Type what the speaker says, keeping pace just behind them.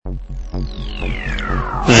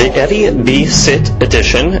The Eddie B. Sit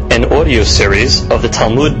edition and audio series of the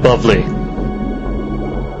Talmud Bavli.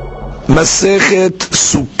 Masechet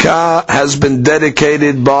Sukkah has been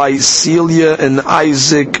dedicated by Celia and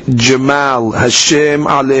Isaac Jamal. Hashem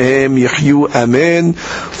Alehem Yehyu Amen.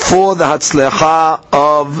 For the Hatzlecha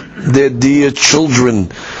of their dear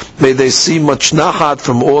children. May they see much nachat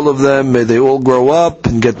from all of them. May they all grow up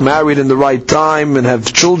and get married in the right time and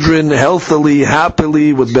have children healthily,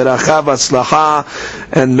 happily, with beracha v'atzlacha.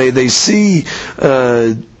 And may they see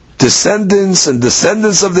descendants and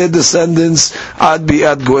descendants of their descendants, ad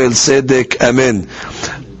bi'ad goel sedek, amen.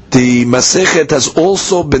 The Masechet has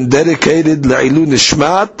also been dedicated La'ilu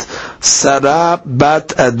Nishmat Sarah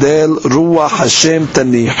Bat Adel Ruach Hashem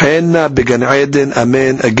Tanihena Began Eden,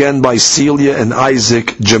 amen, again by Celia and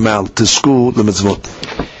Isaac Jamal. Tisku L'Mitzvot.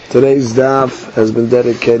 Today's daf has been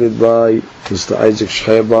dedicated by Mr. Isaac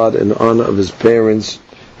Shchebad in honor of his parents,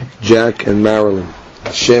 Jack and Marilyn.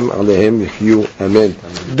 Hashem Alehem Yehyu Amen.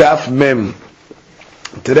 Daf Mem.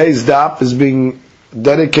 Today's daf is being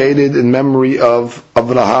dedicated in memory of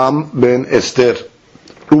Abraham ben Esther.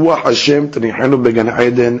 Ruach Hashem Tanihenu Began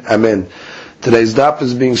Eden, amen. Today's daf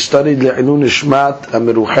is being studied Le'ilun Nishmat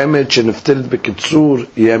Amiruchemet Sheniftiret Bekitzur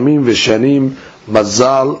Yamim Veshanim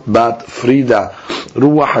Mazal Bat Frida.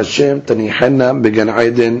 Ruach Hashem Tanihena Began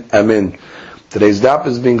Eden, amen. Today's daf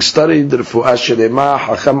is being studied Refuah Shelema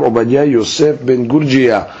Hacham Obadiah Yosef ben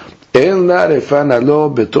Gurjia Elna Refana Lo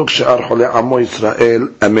Betok She'ar Cholei Amo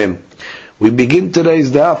Yisrael, amen. We begin today's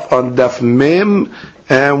daf on daf mem,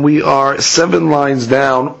 and we are 7 lines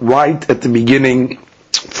down, right at the beginning,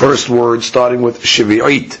 first word, starting with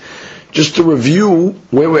Shevi'it. Just to review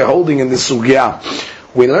where we're holding in this sugya,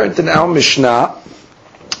 we learned in our Mishnah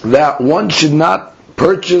that one should not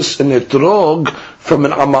purchase an etrog from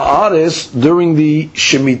an Ama'aris during the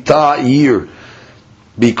Shemitah year,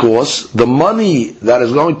 because the money that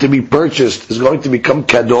is going to be purchased is going to become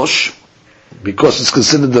kadosh, because it's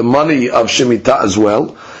considered the money of Shemitah as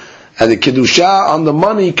well, and the Kedusha on the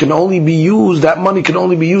money can only be used, that money can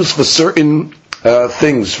only be used for certain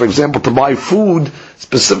things. For example, to buy food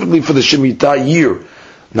specifically for the Shemitah year.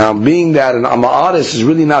 Now, being that an Ama'aris is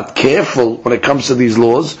really not careful when it comes to these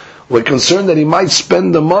laws, we're concerned that he might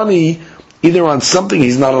spend the money either on something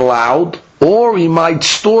he's not allowed, or he might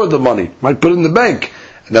store the money, might put it in the bank,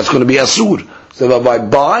 and that's going to be asur. So by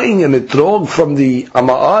buying an etrog from the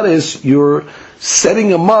Ama'aris, you're setting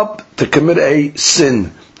him up to commit a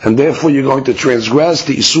sin, and therefore you're going to transgress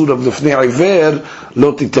the isur of Lifnei Iver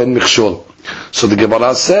Lo Titen Michshol. So the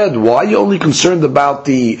Gemara said, why are you only concerned about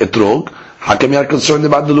the etrog? How come you're concerned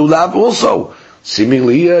about the lulav also?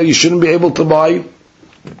 Seemingly you shouldn't be able to buy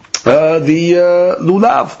the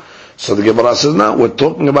lulav. So the Gemara says, no, we're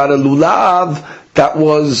talking about a lulav that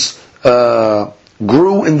was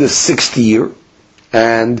grew in the 6th year,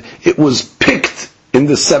 and it was picked in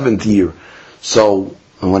the 7th year. So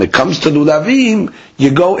when it comes to lulavim,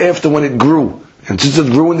 you go after when it grew. And since it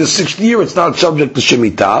grew in the 6th year, it's not subject to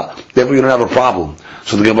Shemitah, therefore you don't have a problem.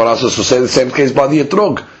 So the Gemara says, so say the same case by the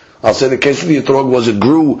etrog. I'll say the case of the etrog was it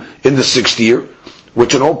grew in the 6th year,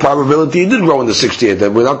 which in all probability it did grow in the 6th year.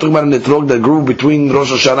 We're not talking about an etrog that grew between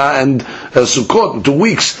Rosh Hashanah and Sukkot in 2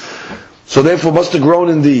 weeks. So therefore must have grown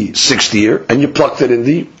in the 6th year, and you plucked it in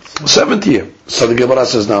the 7th year. So the Gemara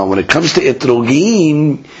says, now when it comes to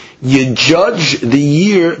etrogim, you judge the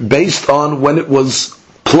year based on when it was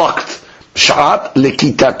plucked. Sha'at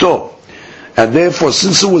lekitato. And therefore,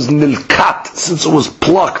 since it was nilkat, since it was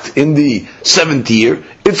plucked in the 7th year,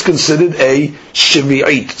 it's considered a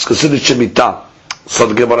shevi'it. It's considered shemitah. So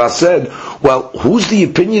the Gemara said, well, who's the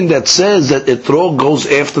opinion that says that etrog goes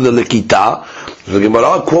after the lekita? So the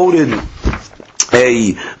Gemara quoted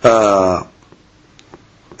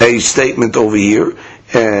a statement over here,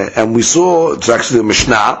 and we saw, it's actually a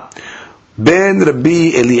Mishnah, Ben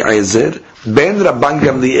Rabbi Eliezer, Ben Rabban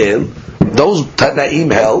Gamliel, those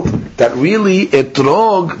Tanaim held that really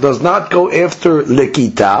etrog does not go after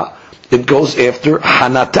lekita, it goes after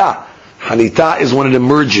hanata. Hanita is when it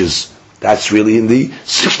emerges. That's really in the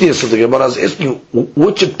 6th year. So the Gemara is asking,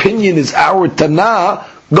 which opinion is our Tana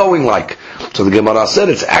going like? So the Gemara said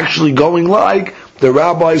it's actually going like the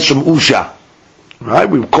rabbis from Usha. Right?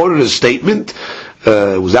 We quoted a statement.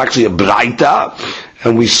 It was actually a braita,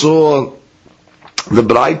 and we saw the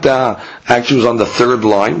braita actually was on the 3rd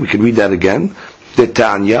line. We can read that again.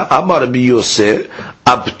 Tanya Amar Rabbi Yosef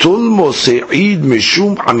Abtul Moseid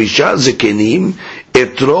Mishum Hamisha Zekenim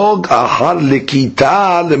Etrog Ahar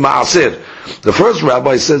Lekita Lemaaser. The first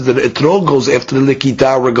rabbi says that etrog goes after the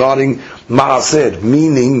lekita regarding maaser,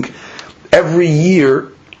 meaning every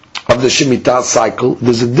year of the Shemitah cycle,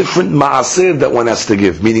 there's a different Ma'aser that one has to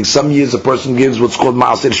give. Meaning some years a person gives what's called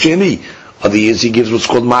Ma'aser Sheni, other years he gives what's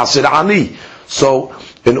called Ma'aser Ani. So,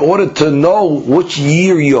 in order to know which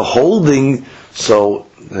year you're holding, so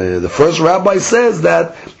the first rabbi says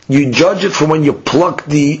that you judge it from when you pluck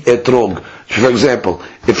the etrog. For example,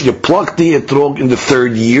 if you pluck the etrog in the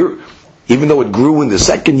third year, even though it grew in the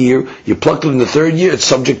second year, you plucked it in the third year, it's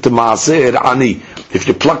subject to Ma'aser Ani. If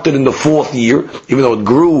you plucked it in the fourth year, even though it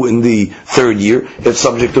grew in the third year, it's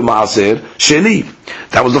subject to Ma'aser Sheni.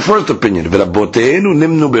 That was the first opinion. But the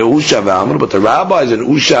rabbis in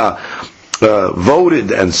Usha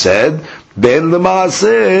voted and said, Ben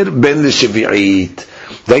l'Ma'aser, Ben l'Shevi'it.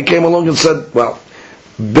 They came along and said, well,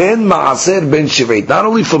 Ben Ma'aser, Ben Shevi'it. Not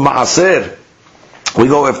only for Ma'aser, we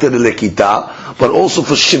go after the Lekita, but also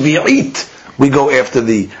for Shevi'it, we go after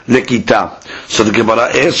the Lekita. So the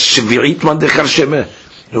Gemara asks, Shevi'it man dechar shemeh.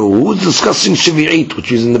 Who's discussing Shevi'it?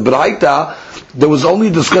 Which is in the Braita, there was only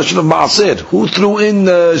discussion of Ma'aser. Who threw in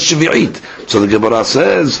Shevi'it? So the Gemara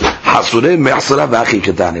says, Hasureh me'asara v'achi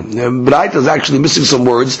ketanim. Braita is actually missing some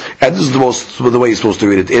words, and this is the way you're supposed to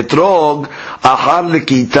read it. Etrog, achar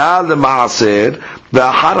lekita le'ma'aser,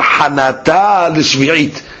 v'achar hanata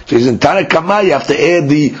l'shvi'it. So in Tanakama, you have to add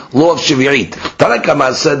the law of Shevi'it.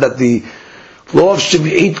 Tanakama said that the law of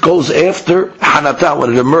Shevi'it goes after Hanata,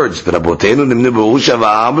 when it emerged. But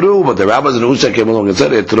the rabbis in Usha came along and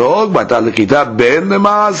said, Etrog, batal lekita, ben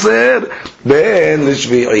le'ma'aser, ben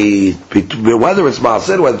l'shvi'it. Whether it's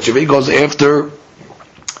Ma'aser, whether Shevi'it goes after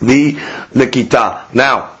the lekita.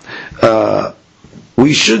 Now,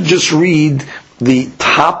 we should just read the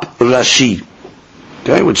top Rashi,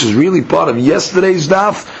 okay, which is really part of yesterday's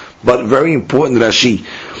daf, but very important Rashi.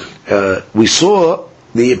 We saw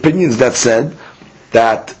the opinions that said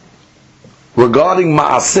that regarding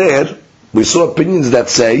Ma'aser, we saw opinions that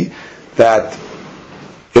say that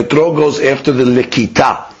Yitro goes after the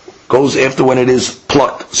Lekita, goes after when it is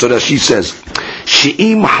plucked. So Rashi says,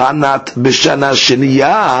 She'im Hanat B'Shana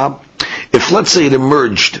Sheniya, if let's say it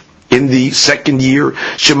emerged in the second year,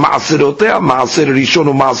 Shema'aserotea, Ma'aser Rishon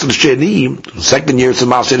or Ma'aser Sheni, second year it's a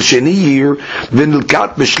Ma'aser Sheni year,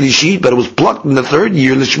 Vinilkat B'Shlishit, but it was plucked in the third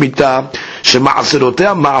year, L'Shmita,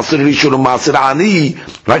 Shema'aserotea, Ma'aser Rishon or Ma'aser Ani,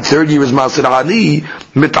 right, third year is Ma'aser Ani,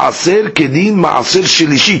 Mit'aser Kedin Ma'aser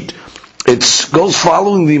Shlishit. It goes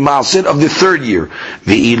following the Ma'aser of the third year.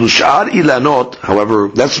 The Ilushar Ilanot, however,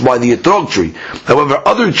 that's why the etrog tree. However,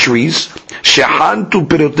 other trees, Shehantu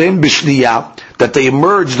Pirotem B'Shniyah, that they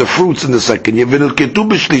emerged the fruits in the second year, Vinilketu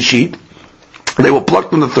B'Shlishit, they were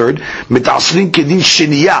plucked in the third, Mitasrin Kedin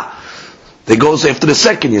Sheniyah, they goes after the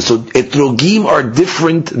second year. So etrogim are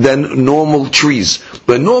different than normal trees.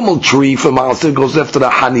 The normal tree for Ma'aser goes after the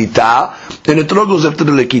Hanita, and etrog goes after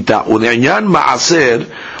the Lekita. U'ne'anyan Ma'aser,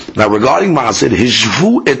 now regarding Ma'aser,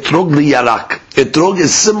 Hishvu etrog liyarak. Etrog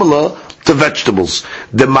is similar to vegetables.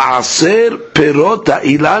 The Ma'aser perot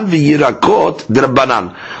ha'ilan v'yirakot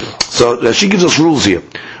d'Rabbanan. So she gives us rules here.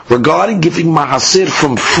 Regarding giving Ma'aser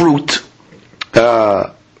from fruit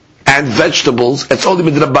and vegetables, it's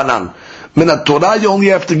only d'Rabbanan. Min Torah, you only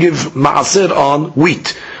have to give Ma'aser on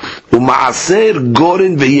wheat. U'Ma'aser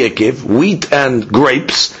goren v'yekev, wheat and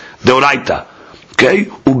grapes, deoraita. Okay?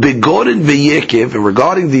 U'begoren v'yekev, and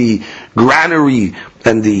regarding the granary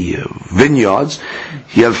and the vineyards,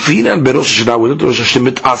 Yalfina and Berosh Hashanah, with Rosh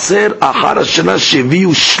Hashanah, Mit'aser achar Hashanah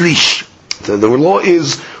sheviu shlish. So the law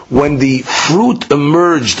is when the fruit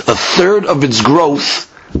emerged a third of its growth,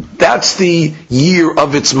 that's the year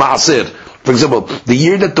of its Ma'aser. For example, the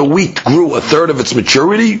year that the wheat grew a third of its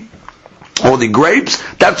maturity, or the grapes,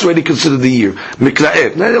 that's already considered the year.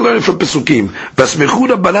 Mikra'et. Now you learn it from Pesukim. Basmechud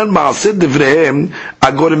Rabbanan Ma'aser Devrehem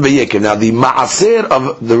Agorim V'yekev. Now the Ma'aser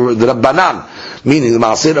of the Rabbanan, meaning the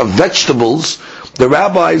Ma'aser of vegetables, the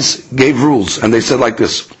rabbis gave rules, and they said like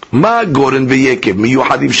this: Ma Gorim V'yekev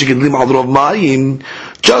Miyuhadim Shegedlim Al Rov Ma'im.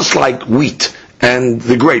 Just like wheat and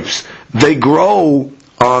the grapes, they grow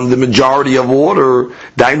on the majority of water,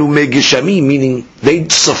 dainu megishami, meaning they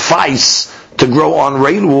suffice to grow on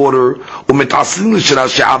rainwater, and the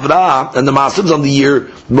Ma'aser on the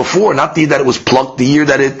year before, not the year that it was plucked, the year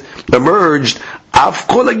that it emerged. So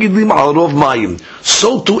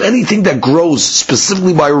to anything that grows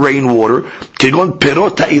specifically by rainwater, for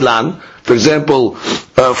example,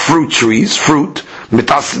 fruit trees,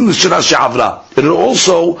 it'll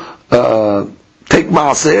also take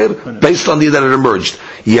Ma'aser based on the year that it emerged.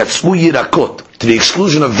 Yatzmu yirakot, to the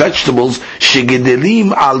exclusion of vegetables,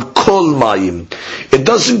 shegedelim al kol mayim. It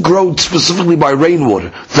doesn't grow specifically by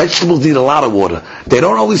rainwater. Vegetables need a lot of water. They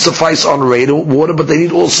don't only suffice on rainwater, but they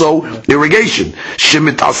need also irrigation.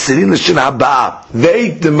 Shemitasirin l'shana haba.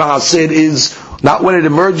 The Ma'aser is Not when it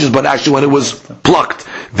emerges, but actually when it was plucked.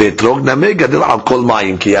 Ve'etrog nameh gadil al kol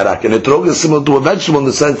mayim ki yarak. And etrog is similar to a vegetable in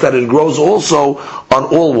the sense that it grows also on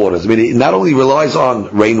all waters. I mean, it not only relies on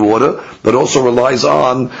rainwater, but also relies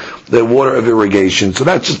on the water of irrigation. So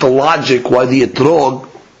that's just the logic why the etrog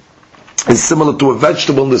is similar to a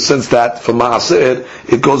vegetable in the sense that for ma'aser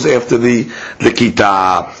it goes after the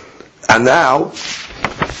kita. And now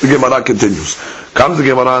the Gemara continues. Comes the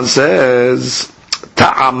Gemara and says,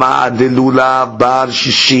 Ta'ama de lulav bar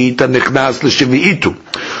shishit nichnas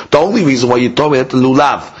l'shvi'itu. The only reason why you told me that the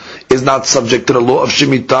lulav is not subject to the law of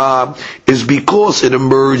shemitah is because it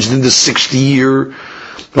emerged in the 6th year,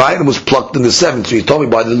 right? It was plucked in the 7th. So you told me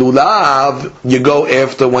by the lulav you go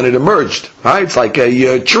after when it emerged, right? It's like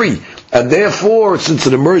a tree. And therefore, since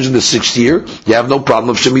it emerged in the 6th year, you have no problem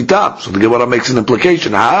of shemitah. So the Gemara makes an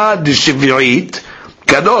implication. Ha de shvi'it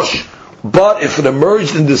kadosh. But if it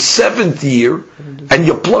emerged in the 7th year, and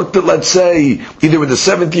you plucked it, let's say, either in the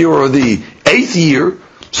 7th year or the 8th year,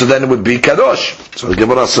 so then it would be kadosh. So the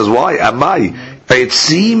Gemara says, why? Amai,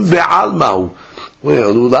 eitzim be'almau.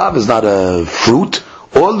 Well, lulav is not a fruit.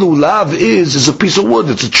 All lulav is a piece of wood.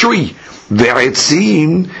 It's a tree.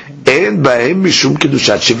 Ve'eitzim en ba'em mishum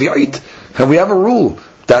kedushat shvi'it. And we have a rule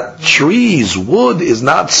that trees, wood, is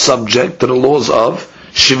not subject to the laws of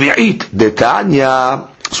shvi'it. Detanya.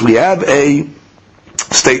 So we have a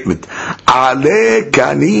statement. Ale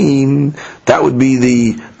kanim, that would be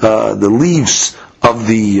the leaves of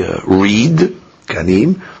the reed,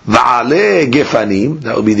 kanim. Va'ale gefanim,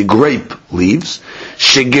 that would be the grape leaves.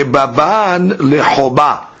 Shegebaban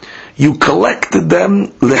lechoba. You collected them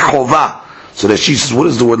lechova. So that she says, what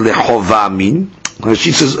does the word lechova mean?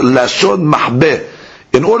 She says, lashon mahbeh,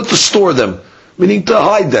 in order to store them, meaning to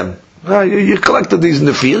hide them. You collected these in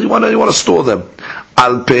the field, you want to store them.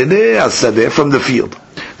 Al pene asadeh, from the field.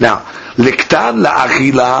 Now, liktan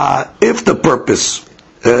la'achila, if the purpose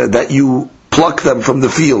that you pluck them from the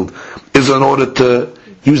field is in order to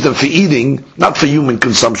use them for eating, not for human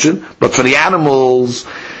consumption, but for the animals,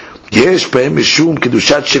 yesh behem mishum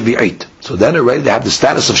kedushat shvi'it. So then already they have the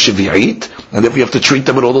status of shvi'it, and therefore you have to treat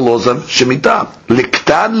them with all the laws of shemitah.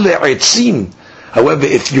 Liktan le'etzim. However,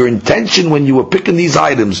 if your intention when you were picking these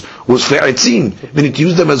items was for etzim, meaning to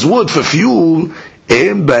use them as wood for fuel,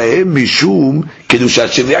 em ba'em mishum kedushat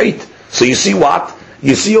shvi'it. So you see what?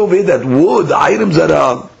 You see over here that wood, items that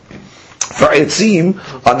are for etzim,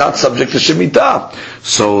 are not subject to shemitah.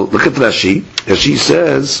 So look at Rashi. Rashi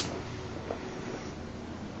says,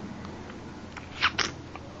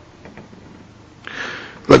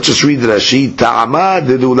 let's just read Rashi. Ta'ama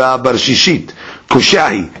de lulav bar shishit.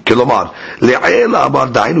 Kushahi, Kilomar. Le'ela amar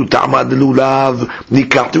da'inu ta'ama de lulav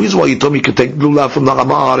nikach. The reason why you told me you could take lulav from the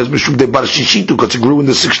Amar is mishum de bar shishitu, because it grew in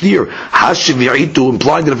the 6th year. Hashivi'itu,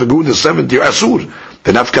 implying that if it grew in the 7th year, asur.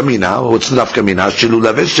 The nafkamina, what's the nafkamina?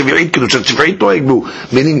 Shilulav shivi'it, kedushat shivi'it no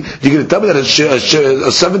egbu. Meaning, you're going to tell me that a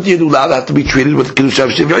 7th year lulav has to be treated with kedushat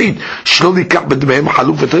shivi'it. Shlo nikach bedmehem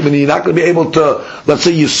haluf etim, and you're not going to be able to, let's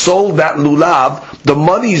say you sold that lulav, the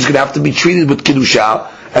money is going to have to be treated with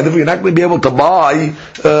kedusha, and if you're not going to be able to buy, a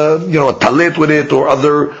talit with it or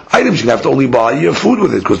other items, you're going to have to only buy food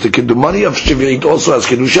with it, because the money of shivi'it also has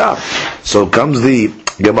kedusha. So comes the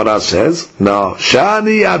Gemara says, now,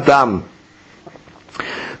 shani adam.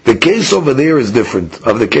 The case over there is different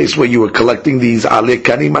of the case where you were collecting these ale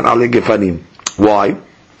kanim and ale gefanim. Why?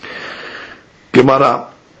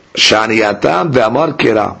 Gemara, shani atam ve'amar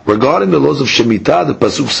kera. Regarding the laws of shemitah, the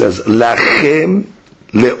pasuk says, lachem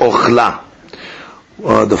le'ochla.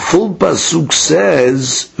 The full pasuk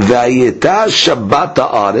says, "Vayeta Shabbat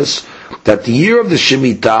ha'aretz," that the year of the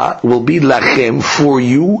Shemitah will be lachem for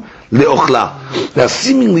you leochla. Now,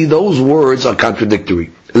 seemingly those words are contradictory.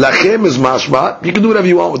 Lachem is mashma, you can do whatever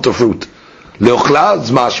you want with the fruit. Leochla is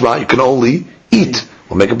mashma, you can only eat.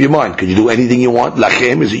 Well, make up your mind. Can you do anything you want?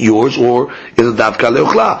 Lachem, is it yours or is it davka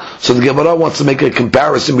leochla? So the Gemara wants to make a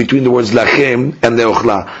comparison between the words lachem and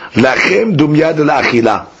leochla. Lachem dumya de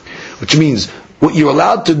la'achila, which means what you're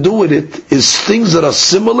allowed to do with it is things that are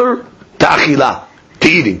similar to achila, to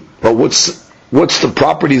eating. Well, what's the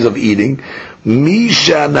properties of eating?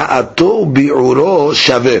 Misha na'ato bi'uro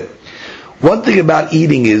shaveh. One thing about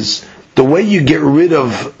eating is the way you get rid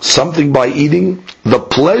of something by eating, the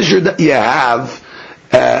pleasure that you have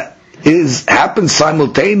happens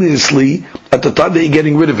simultaneously at the time that you're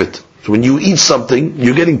getting rid of it. So when you eat something,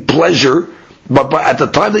 you're getting pleasure, but at the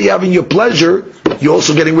time that you're having your pleasure, you're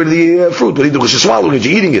also getting rid of the fruit. What do you do? Because you're swallowing it,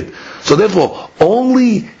 you're eating it. So therefore,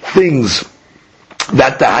 only things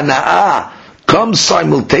that the hana'ah comes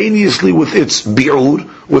simultaneously with its bi'ur,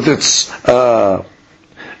 with its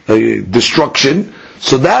destruction,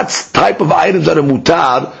 so that's type of items that are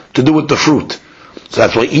mutar to do with the fruit. So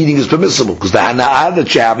that's why eating is permissible, because the hana'ah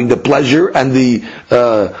that you're having, the pleasure, and the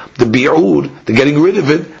bi'ud, the getting rid of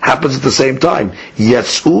it, happens at the same time.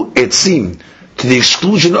 Yatsu etzim, to the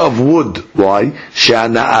exclusion of wood. Why?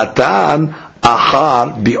 Shana'atan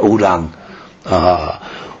achar bi'udan.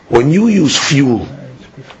 When you use fuel,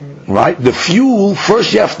 right? The fuel,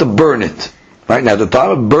 first you have to burn it. Right? Now, at the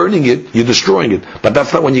time of burning it, you're destroying it. But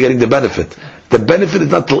that's not when you're getting the benefit. The benefit is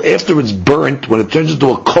not till after it's burnt, when it turns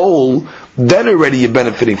into a coal, then already you're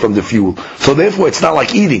benefiting from the fuel. So therefore, it's not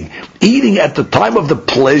like eating. Eating at the time of the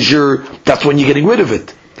pleasure, that's when you're getting rid of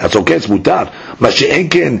it. That's okay, it's mutar.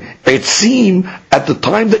 Mashe'enken, etzim, at the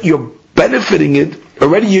time that you're benefiting it,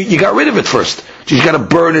 already you got rid of it first. So you got to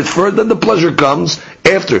burn it first, then the pleasure comes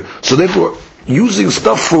after. So therefore, using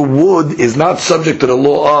stuff for wood is not subject to the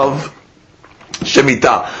law of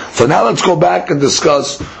Shemitah. So now let's go back and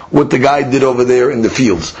discuss what the guy did over there in the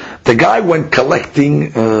fields. The guy went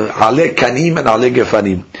collecting aleh kanim and aleh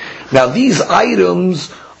gefanim. Now these items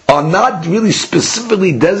are not really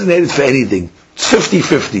specifically designated for anything. It's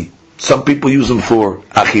 50-50. Some people use them for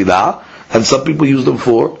achilah, and some people use them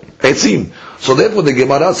for etzim. So therefore the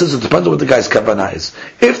Gemara says it depends on what the guy's kavanah is.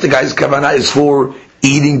 If the guy's kavanah is for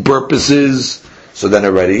eating purposes, so then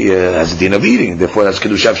already has a din of eating. Therefore, that's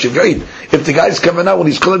kedushav shiv'it. If the guy's coming out when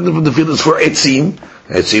he's collecting from the field is for etzim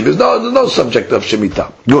is no subject of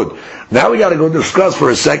shemitah. Good. Now we got to go discuss for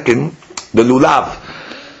a second the lulav.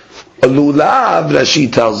 A lulav,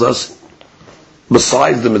 Rashi tells us,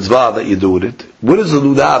 besides the mitzvah that you do with it, what does a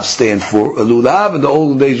lulav stand for? A lulav in the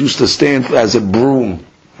olden days used to stand as a broom.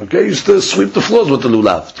 Okay, used to sweep the floors with the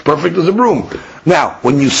lulav. It's perfect as a broom. Now,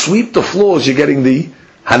 when you sweep the floors, you're getting the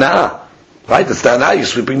hana'ah. Right? It's now you're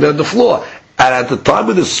sweeping the floor. And at the time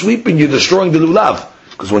of the sweeping, you're destroying the lulav.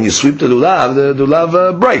 Because when you sweep the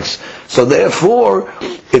lulav breaks. So therefore,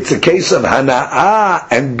 it's a case of hana'ah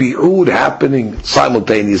and bi'ud happening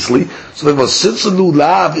simultaneously. So therefore, since the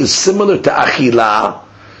lulav is similar to achilah,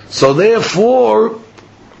 so therefore,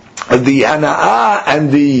 the hana'ah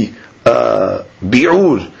and the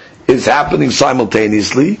bi'ud is happening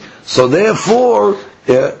simultaneously. So therefore,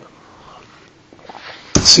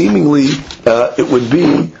 seemingly it would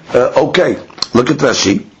be okay. Look at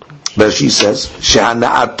Rashi. Rashi says,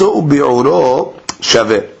 "Shehana'ato bi'uro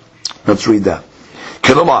shaveh." Let's read that.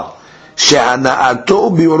 Kelomar,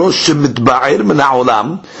 "Shehana'ato bi'uro shemitba'ir min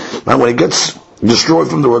ha'olam." When it gets destroyed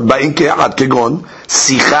from the world, ba'in ke'at kegon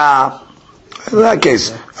Succah. In that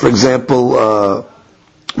case, for example,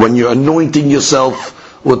 when you're anointing yourself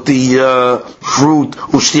with the fruit,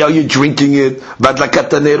 ushtiya, you're drinking it,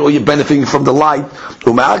 or you're benefiting from the light.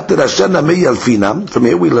 From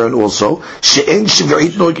here we learn also,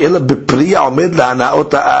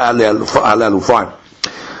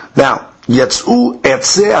 now, יצאו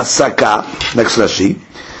עצי הסקה, next Rashi,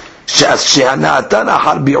 שהנאתן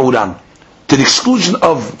אחר ביעורן, to the exclusion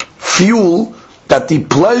of fuel, that the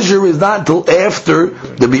pleasure is not until after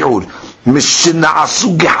the bi'ur.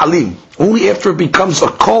 משנעשו גחלים, only after it becomes a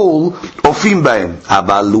coal, ofim bהם.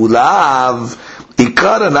 אבל לולב,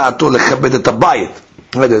 עיקר הנאתו לכבד את הבית.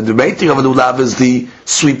 The main thing of a lulav is the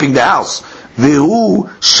sweeping the house. והוא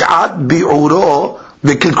שעת ביעורו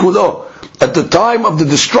וקלקולו. At the time of the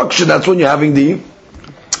destruction, that's when you're having the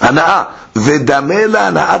הנאה. ודמה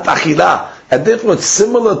להנאת אכילה. And therefore it's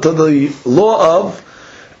similar to the law of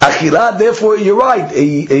achilah. Therefore you're right,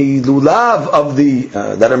 a lulav of the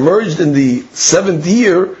that emerged in the 7th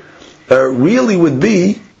year really would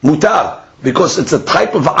be mutar, because it's a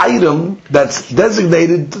type of item that's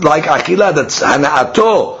designated like achilah, that's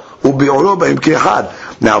hana'ato ubi'oro b'im kehad.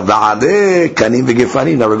 Now v'aleh kanim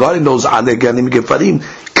v'gefarim. Now regarding those aleh kanim v'gefarim,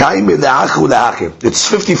 kaim le'ach u'le'achiv.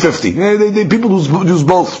 It's 50-50. People use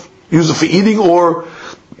both, use it for eating or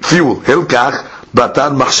fuel. Hilkach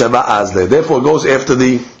batan machshava azle. Therefore it goes after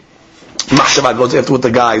the machshava, goes after what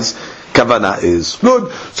the guy's kavanah is.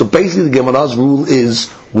 Good. So basically the Gemara's rule is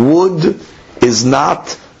wood is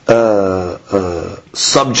not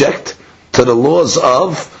subject to the laws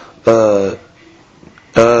of to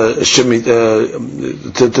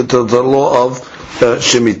the law of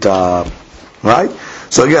shemitah. Right?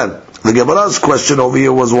 So again, the Gemara's question over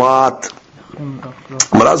here was what?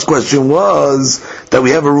 Gemara's question was that we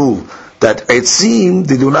have a rule that etzim,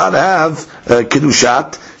 they do not have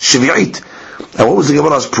kedushat shvi'it. And what was the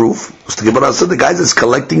Gemara's proof? The Gemara said the guy that's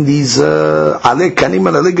collecting these aleh kanim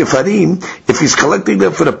and aleh gefarim, if he's collecting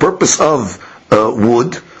them for the purpose of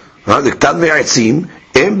wood, the ktan ve'etzim,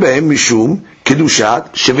 em behem mishum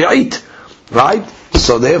kedushat shvi'it. Right?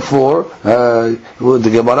 So therefore, the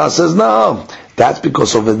Gemara says no. That's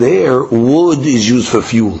because over there, wood is used for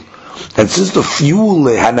fuel. And since the fuel,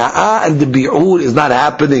 hana'ah and the bi'ur is not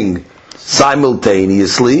happening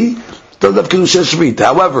simultaneously, doesn't have Kedushat Shvi'it.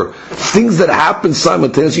 However, things that happen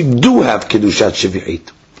simultaneously do have Kedushat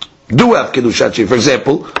Shvi'it. Do have Kedushat Shvi'it. For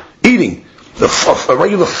example, eating. A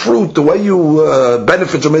regular fruit, the way you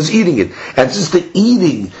benefit from it is eating it. And since the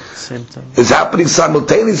eating is happening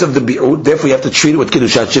simultaneously of the bi'ud, therefore you have to treat it with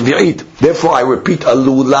Kedushat Shvi'it. Therefore, I repeat, a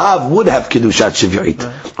lulav would have Kedushat Shvi'it.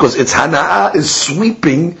 Because its hana'ah is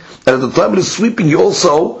sweeping, and at the time it is sweeping, you're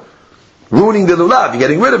also ruining the lulav, you're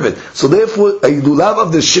getting rid of it. So therefore, a lulav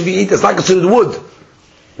of the Shvi'it is not considered wood.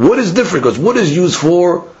 Wood is different, because wood is used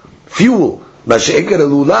for fuel. Masha'ikar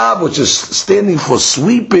lulav, which is standing for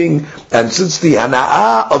sweeping, and since the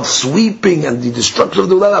hana'ah of sweeping and the destruction of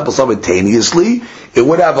the lulav happens simultaneously, it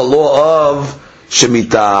would have a law of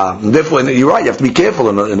shemitah. And therefore, you're right, you have to be careful.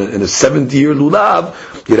 In a 7th-year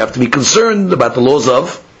lulav, you'd have to be concerned about the laws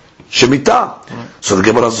of shemitah. So the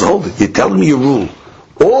Gemara says, hold it, you're telling me a rule.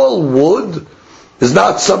 All wood is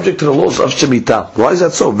not subject to the laws of shemitah. Why is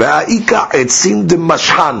that so? Ve'a'ika etzim de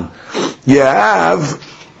mashhan. You have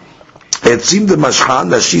etzim de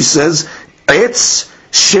mashhan, that she says, etz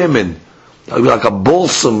shemen, like a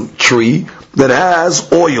balsam tree that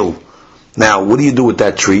has oil. Now, what do you do with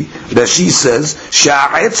that tree? That she says,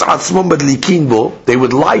 sha'etz atzmon badlikin bo, they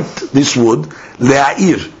would light this wood,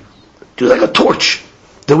 le'a'ir, do like a torch.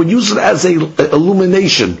 They would use it as a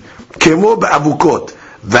illumination. Kemo be'avukot.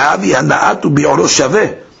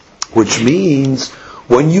 Which means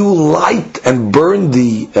when you light and burn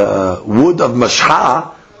the wood of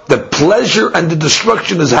mashha, the pleasure and the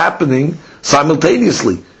destruction is happening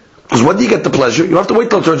simultaneously. Because when do you get the pleasure? You don't have to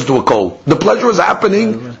wait till it turns into a coal. The pleasure is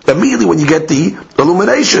happening immediately when you get the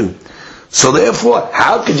illumination. So therefore,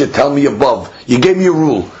 how could you tell me above? You gave me a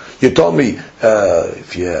rule. You told me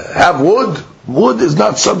if you have wood is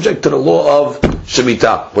not subject to the law of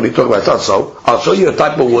shemitah. What are you talking about? I thought so. I'll show you a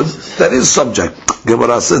type of wood that is subject.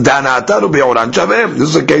 Gemara says, this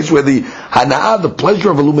is a case where the hana'ah, the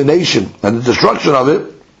pleasure of illumination, and the destruction of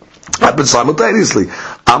it happens simultaneously.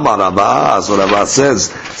 Amar Rabba, so Rabba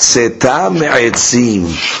says, Seta me'etzim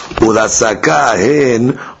u'lasaka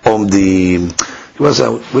hen omdim.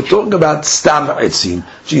 We're talking about stam etzim.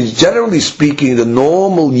 Generally speaking, the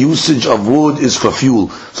normal usage of wood is for fuel.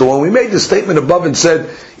 So when we made the statement above and said,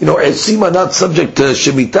 etzim are not subject to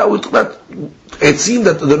shemitah, it seemed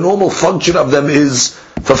that the normal function of them is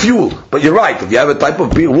for fuel. But you're right, if you have a type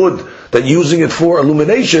of wood that using it for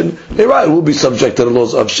illumination, you're right, it will be subject to the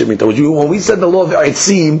laws of shemitah. When we said the law of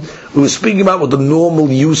etzim, we were speaking about what the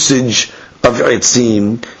normal usage of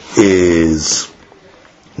etzim is.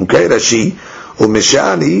 Okay, Rashi.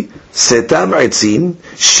 Umeshani setam etzim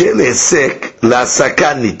shelesek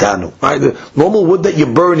lasakan nitanu. Right, the normal wood that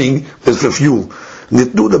you're burning is for fuel.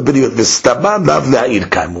 Nitnu the b'riyot v'staban lav la'ir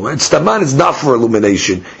kamu. Right, staban is not for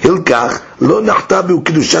illumination. Hilkach lo nachtabu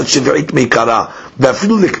kedushat shvi'it meikara.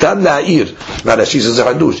 V'afilu liktan la'ir. Now Rashi says a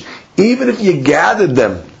hadush. Even if you gathered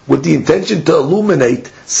them with the intention to illuminate,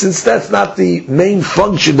 since that's not the main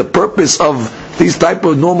function, the purpose of these type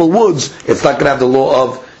of normal woods, it's not going to have the law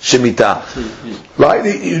of shemitah, right?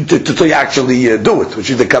 To actually do it, which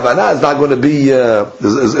is the kavanah is not going to be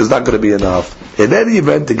is not going to be enough. In any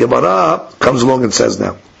event, the Gemara comes along and says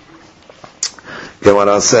now.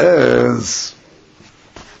 Gemara says,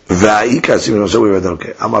 "Va'ika." So we read that.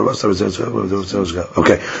 Okay, Amar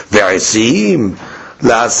okay. Ve'asim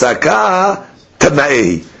la'asaka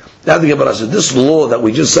tamei. Now the Gemara says this law that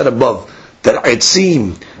we just said above, that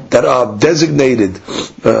etzim that are designated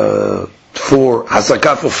for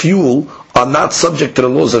hasakah, for fuel, are not subject to the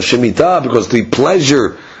laws of shemitah because the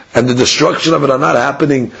pleasure and the destruction of it are not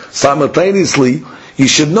happening simultaneously. You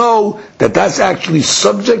should know that that's actually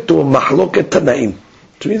subject to a mahloket tanaim,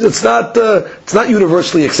 which means it's not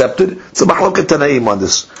universally accepted. It's a mahloket tanaim on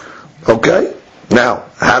this. Okay? Now,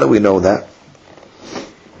 how do we know that?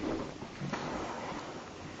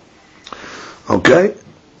 Okay?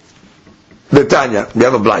 Netanya, we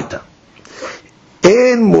have a blaita.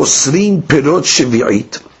 En mosrin perot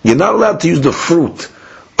shvi'it. You're not allowed to use the fruit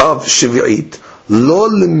of shvi'it. Lo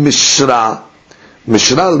mishra.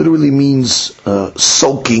 Mishra literally means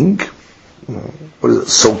soaking. What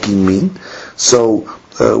does soaking mean? So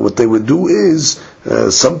what they would do is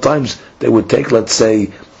sometimes they would take, let's say,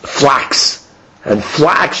 flax, and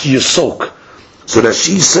flax you soak. So that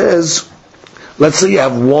she says, let's say you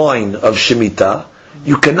have wine of shemitah,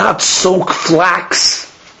 you cannot soak flax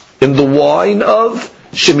in the wine of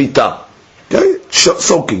shemitah. Okay?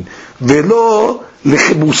 Soaking. Velo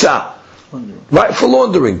lechibusa. Right, for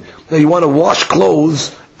laundering. Now you want to wash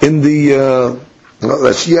clothes in the,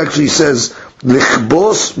 she actually says,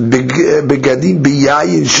 lichbos begadim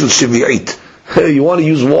biyayin shel shvi'it. You want to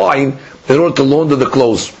use wine in order to launder the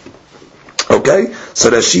clothes. Okay? So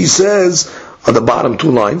that she says, on the bottom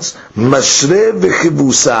two lines, Mashre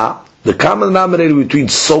v'chivusa, the common denominator between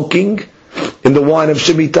soaking in the wine of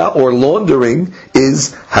Shemitah or laundering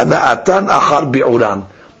is Hana'atan achar bi'uran.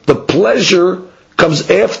 The pleasure comes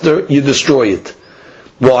after you destroy it.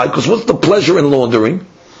 Why? Because what's the pleasure in laundering?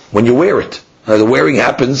 When you wear it. The wearing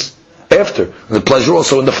happens after. And the pleasure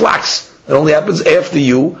also in the flax. It only happens after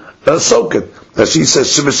you soak it. Now she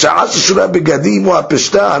says,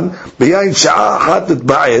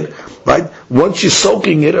 right? Once you're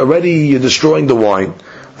soaking it, already you're destroying the wine.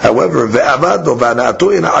 However, but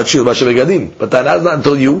that is not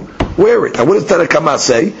until you wear it. And what does Tanakama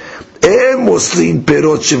say?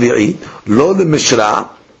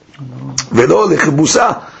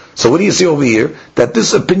 So what do you see over here? That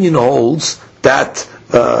this opinion holds that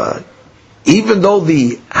even though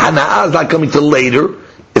the hana'ah is not coming till later,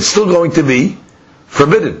 it's still going to be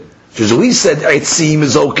forbidden. Because we said etzim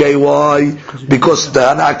is okay. Why? Because the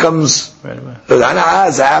hana'ah comes, the hana'ah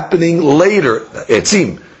is happening later.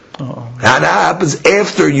 Etzim. Hana'ah happens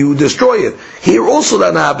after you destroy it. Here also the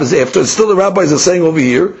hana'ah happens after. Still the rabbis are saying over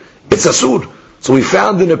here, it's asur. So we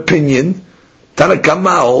found an opinion,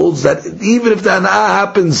 Tanakama holds, that even if the hana'ah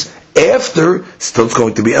happens after, still it's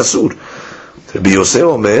going to be asur. Rabbi Yosef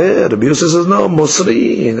says, no,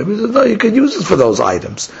 Mosri. Rabbi says, no, you can use it for those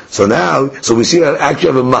items. So we see that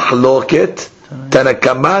actually have a mahloket,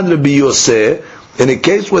 Tanakaman Rabbi Yosef, in a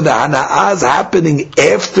case where the hana'ah is happening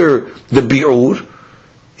after the bi'ur,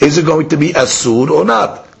 is it going to be asur or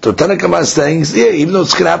not? So Tanakama is saying, yeah, even though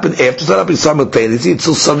it's going to happen after, it's not happening simultaneously, it's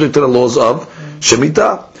still subject to the laws of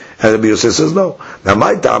Shemitah. And Rabbi Yosef says, no. Now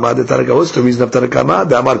my ta'amah, the Tanakama, what's the reason of Tanakama?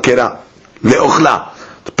 The Amar Kera, le'ochla.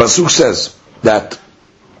 The Pasuk says that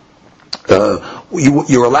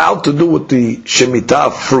you're allowed to do with the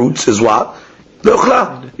Shemitah fruits is what?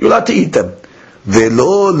 Le'ochla. You're allowed to eat them.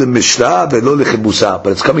 Ve'lo le'mishra, ve'lo le'chibusa.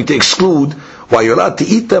 But it's coming to exclude why you're allowed to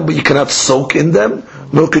eat them, but you cannot soak in them,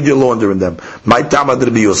 nor could you launder in them. My ta'amah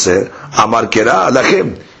Rabbi Yosef, Amar Kera,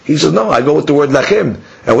 lachem. He says, no, I go with the word lachem.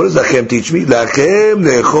 And what does lachem teach me? Lachem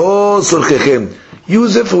le'chol surchechem.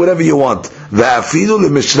 Use it for whatever you want. Ve'afilu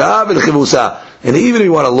le'mishra ve'lechibusa. And even if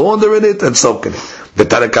you want to launder in it and soak in it. The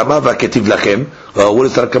Tanakama v'aketiv lachem. What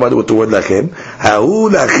does Tanakama do with the word lachem? Ha'u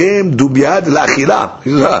lachem dubiad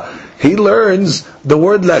la'achila. He learns the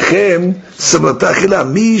word lachem similar to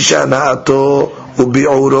achila. Mi shana'ato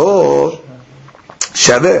ubi'uro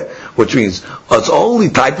shaveh. Which means it's only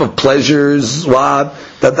type of pleasures what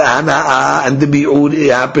that the hana'ah and the bi'ud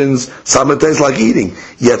happens simultaneously like eating.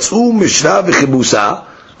 Yatsu mishra v'chibusa,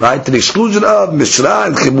 right? To the exclusion of mishra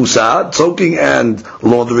and chibusa, soaking and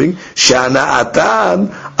laundering. Shana'atan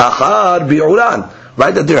achar bi'uran,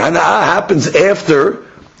 right? That their hana'ah happens after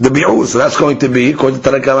the bi'ud. So that's going to be, according to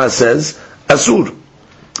Tanakama says, asur.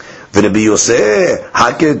 V'Rabbi Yosef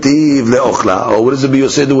haketiv le'ochla. Or what does Rabbi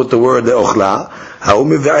Yosef do with the word le'ochla? Ha'u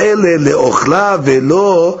mev'ele le'ochla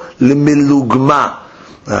ve'lo le'melugma.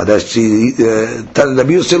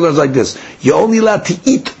 Rabbi Yosef learns like this. You're only allowed to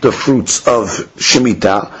eat the fruits of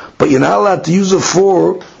Shemitah, but you're not allowed to use it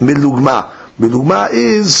for melugma. Melugma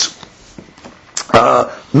is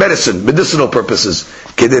medicine, medicinal purposes.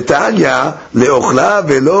 Kedetanya le'ochla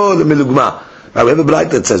ve'lo le'melugma. Now we have a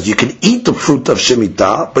braita that says you can eat the fruit of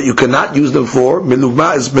Shemitah, but you cannot use them for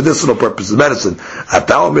melugma is medicinal purposes, medicine. You're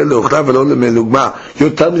telling me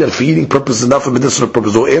that for eating purposes, not for medicinal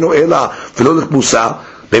purposes.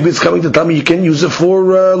 Maybe it's coming to tell me you can use it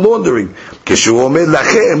for laundering. When it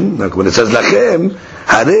says lachem,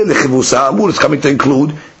 it's coming to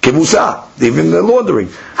include kivusa, even laundering.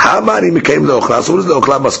 Hamani became le'ochla. So what is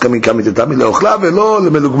le'ochla must coming to tell me? Le'ochla ve'lo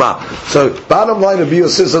le'melugma. So bottom line of Biur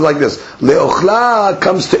says like this: le'ochla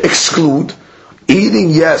comes to exclude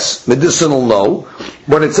eating, yes; medicinal, no.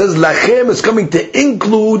 When it says lachem, it's coming to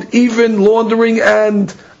include even laundering and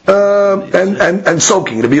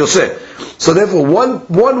soaking. Rabbi Yosef. So therefore, one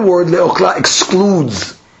word le'ochla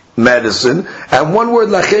excludes medicine, and one word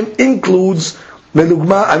lachem includes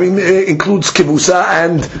melugma. Includes kivusa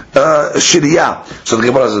and shiriyah. So the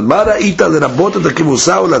Gemara says, "Mara ita lerabot the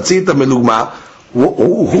kivusa ulatzita melugma."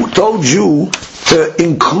 Who told you to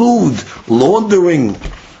include laundering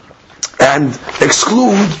and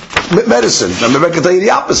exclude medicine? I'm going to tell you the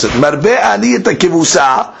opposite. Marbe ani ita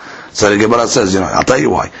kivusa. So the Gemara says, I'll tell you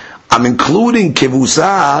why. I'm including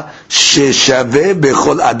kivusa sheshaveh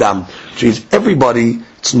bechol adam. Which means everybody,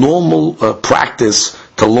 it's normal practice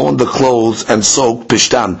to launder clothes and soak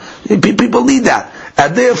pishtan. People need that.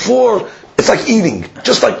 And therefore, it's like eating.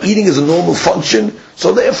 Just like eating is a normal function,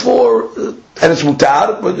 so therefore, and it's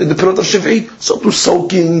mutar, but in the period of Shafi'i, so to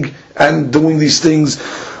soaking and doing these things.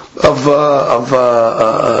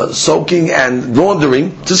 soaking and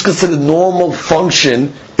laundering, just considered normal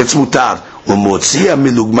function, it's mutar.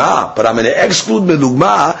 But I'm going to exclude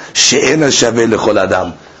milugma she'ena shaveh lechol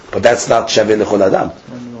adam. But that's not shaveh lechol adam.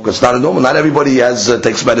 Because it's not a normal. Not everybody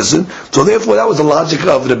takes medicine. So therefore, that was the logic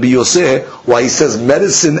of Rabbi Yosef, why he says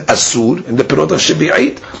medicine asur in the pirot of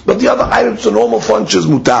shibi'it, but the other items are normal functions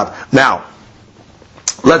mutar. Now,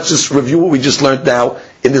 let's just review what we just learned now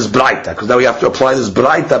in this braita, because now we have to apply this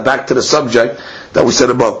braita back to the subject that we said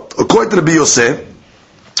above. According to Rabbi Yosef,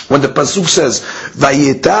 when the pasuk says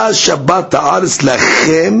vayeta shabbat haaretz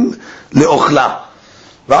lachem leochla,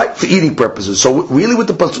 right, for eating purposes. So really, what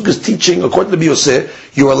the pasuk is teaching, according to Rabbi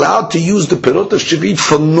Yosef, you're allowed to use the pirot of shivit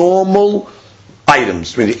for normal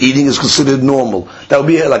items. I mean, eating is considered normal. That would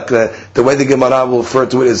be like the way the Gemara will refer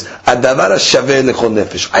to it is adavar shaveh lechol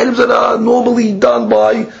nefesh. Items that are normally done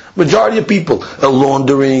by majority of people.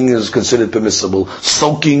 Laundering is considered permissible.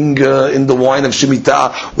 Soaking in the wine of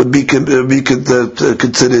shemitah would be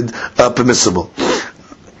considered permissible.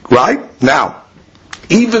 Right? Now,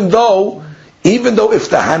 even though if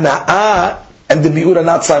the hana'ah and the bi'ur are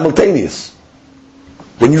not simultaneous,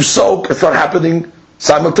 when you soak, it's not happening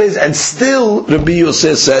simultaneous, and still Rabbi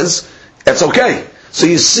Yosef says it's okay. So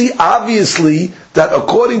you see, obviously, that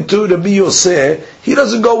according to Rabbi Yosef, he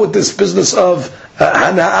doesn't go with this business of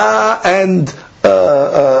hana'ah and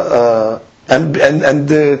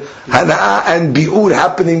hana'ah and bi'ur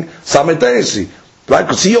happening simultaneously, right?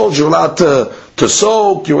 Because he holds you're allowed to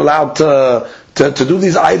soak, you're allowed to do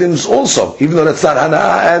these items also, even though that's not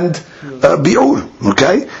hana'ah and bi'ur.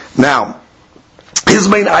 Okay, now. His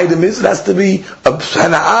main item is, it has to be a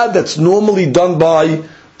hana'ah that's normally done by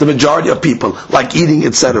the majority of people, like eating,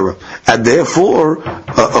 etc. And therefore,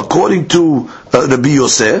 according to Rabbi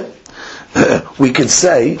Yosef, we can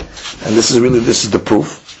say, and this is the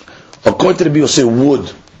proof, according to Rabbi Yosef,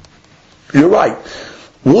 wood. You're right.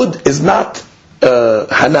 Wood is not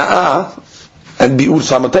hana'ah and bi'ur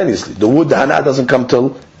simultaneously. The hana'ah doesn't come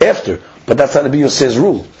till after. But that's not Rabbi Yosef's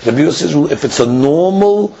rule. Rabbi Yosef's rule, if it's a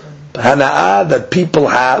normal hana'ah that people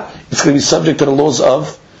have, it's going to be subject to the laws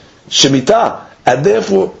of shemitah. And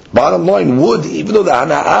therefore, bottom line, wood, even though the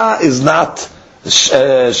hana'ah is not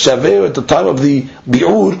shaveh at the time of the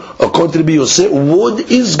bi'ur, according to Rabbi Yosef, wood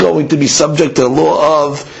is going to be subject to the law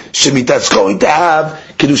of shemitah. It's going to have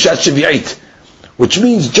kedushat shvi'it, which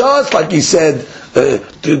means just like he said,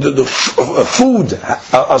 the food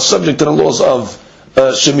are subject to the laws of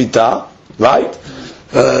shemitah, right?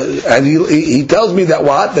 And he tells me that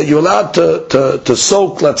that you're allowed to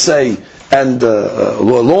soak, let's say, and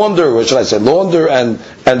launder, or should I say, launder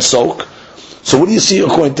and soak. So what do you see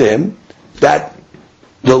according to him? That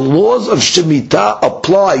the laws of shemitah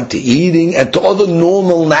apply to eating and to other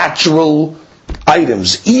normal, natural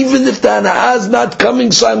items, even if the hana'ah is not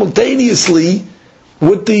coming simultaneously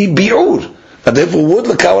with the bi'ur. And therefore wood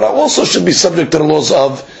l'kawara also should be subject to the laws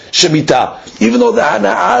of shemitah. Even though the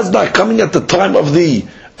hana'ah is not coming at the time of the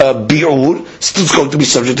bi'ur, still it's going to be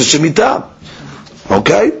subject to shemitah.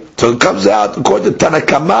 Okay? So it comes out, according to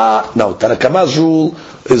Tanakama, no, Tanakama's rule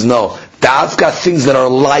is no. Dafka things that are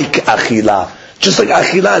like achilah. Just like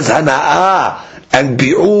achilah is hana'ah and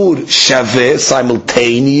bi'ur shaveh,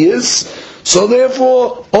 simultaneous. So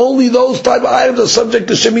therefore, only those type of items are subject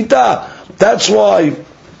to shemitah. That's why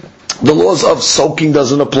the laws of soaking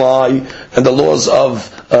doesn't apply, and the laws of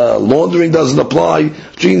laundering doesn't apply.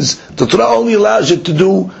 Which means the Torah only allows you to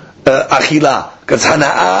do achilah, because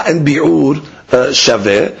hana'ah and bi'ur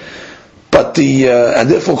shaveh. But and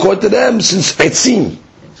therefore, according to them, since etzim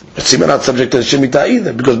are not subject to the shemitah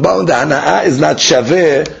either, because the hana'ah is not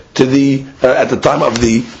shaveh to the at the time of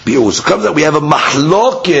the bi'ur. So it comes out we have a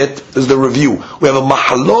mahloket. Is the review? We have a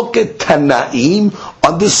mahloket tanaim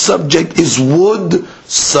on this subject. Is wood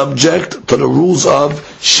subject to the rules of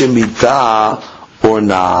shemitah or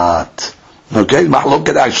not? Okay,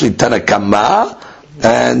 mahloket actually Tanakama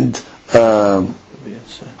and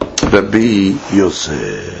Rabbi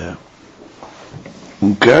Yosef.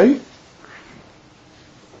 Okay.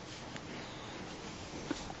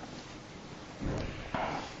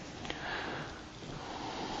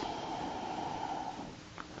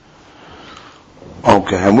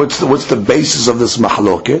 Okay, and what's the basis of this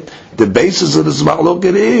mahloket? The basis of this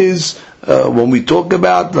mahloket is when we talk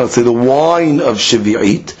about, let's say, the wine of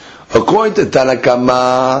Shavi'it. According to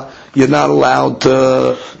Tanakama, you're not allowed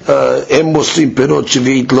to Muslim pirot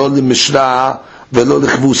Shavi'it lo lemishra velo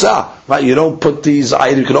lechvusa. Right? You don't put these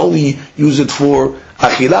items. You can only use it for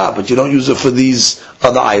achilah, but you don't use it for these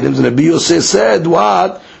other items. And Rabbi Yosef said,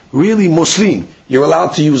 what? Really, Muslim, you're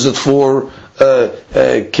allowed to use it for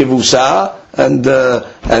kivusa and the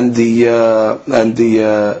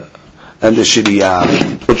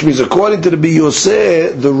shiriyah. Which means, according to the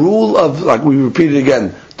Biyoseh, the rule of, like we repeat it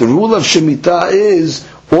again, the rule of Shemitah is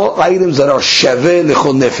all items that are shaveh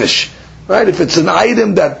lechol nefesh. Right? If it's an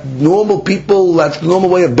item that normal people, that's the normal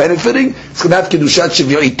way of benefiting, it's going to have kedushat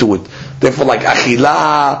shiviyit to it. Therefore, like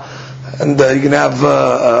achila, and you can have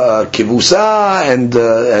kivusa and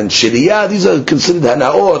shiriyah. These are considered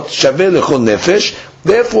hanaot shaveh lechol nefesh.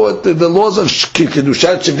 Therefore, the laws of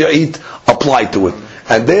kedushat shiviyit apply to it.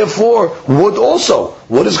 And therefore, wood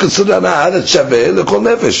is considered hanaot that's shaveh lechol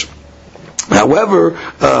nefesh. However,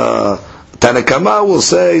 Tanakama will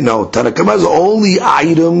say, no, Tanakama is only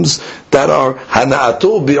items that are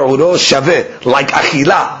hana'ato bi'uro shaveh, like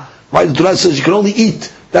achila. Right? The Torah says you can only eat.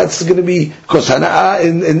 That's going to be, because hana'a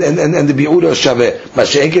and the bi'uro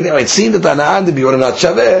shaveh. It seems that hana'a and the bi'uro not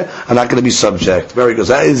shaveh are not going to be subject. Very good.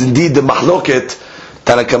 That is indeed the mahloket,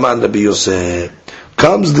 Tanakama and the Biyoseh.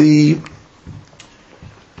 Comes the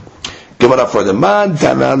Gemara for the man,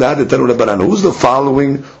 who's the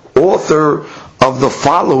following author of the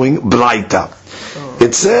following braita?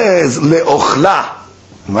 It says le'ochla,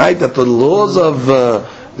 right? That the laws of the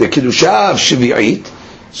kedusha of shiviyit.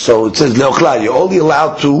 So it says le'ochla, you're only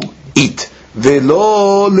allowed to eat.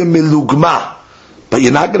 Ve'lo le'melugma, but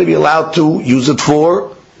you're not going to be allowed to use it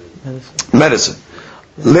for medicine.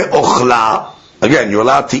 Le'ochla, again, you're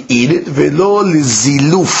allowed to eat it. Ve'lo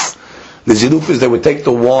le'ziluf. The ziluf is they would take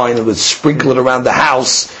the wine and would sprinkle it around the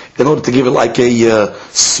house in order to give it like a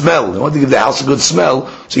smell. They want to give the house a good smell,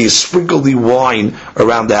 so you sprinkle the wine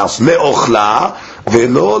around the house. Le'ochla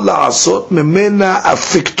ve'lo la'asot memena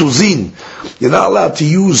afiktuzin. You're not allowed to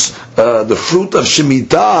use the fruit of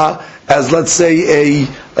Shemitah as, let's say,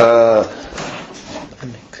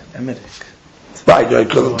 right,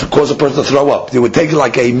 to cause a person to throw up. They would take it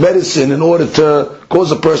like a medicine in order to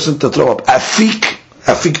cause a person to throw up.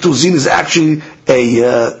 Afiktuzin is actually a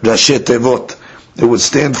Rashi Tevot. It would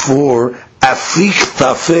stand for Afik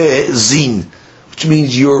Tafeh Zin, which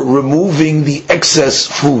means you're removing the excess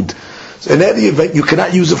food. So in any event, you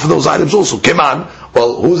cannot use it for those items also. Come on.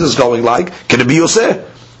 Well, who's this going like? Can it be Yoseh?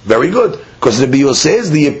 Very good. Because the Biyoseh is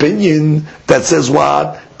the opinion that says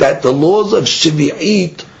what? That the laws of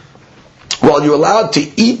Shiviyit, while you're allowed to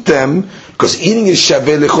eat them, because eating is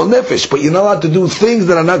shaveh lechol nefesh, but you're not allowed to do things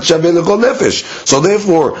that are not shaveh lechol nefesh. So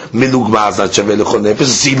therefore, milugma is not shaveh lechol nefesh,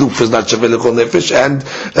 ziluf is not shaveh lechol nefesh, and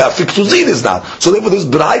fiktuzin is not. So therefore, this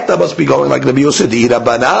braita must be going like Rabbi Yosef the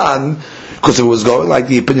Rabbanan, because if it was going like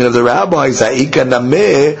the opinion of the rabbis, ha'ika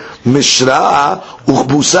nameh mishra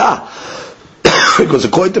uchbusa. Because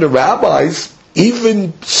according to the rabbis,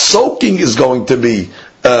 even soaking is going to be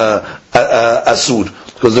asur.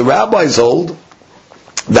 Because the rabbis hold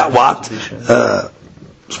that what?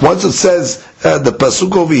 Once it says the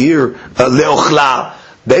pasuk over here, le'ochla,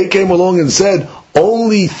 they came along and said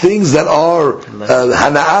only things that are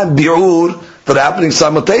hana'an bi'ur that are happening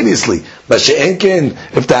simultaneously. But she'enken,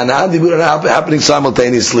 if the hana'an bi'ur are happening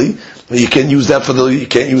simultaneously, you can't use that you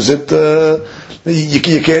can't use it.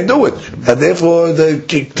 You can't do it, and therefore the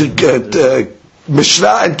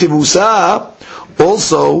mishra and kivusa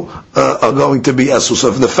also are going to be asur. So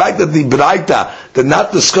the fact that the Braita did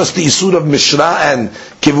not discuss the isur of Mishra and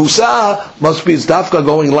Kivusa must be dafka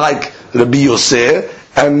going like Rabbi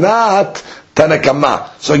Yosef and not Tanakama.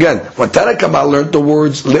 So again, when Tanakama learned the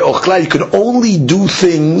words le'ochla, you can only do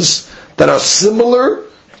things that are similar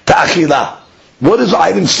to achila. What is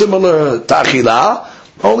item similar to achila?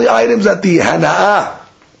 Only items that the hana'ah,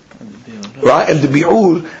 right, and the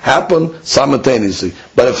bi'ur happen simultaneously.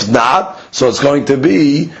 But if not, so it's going to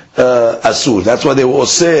be asur. That's why they were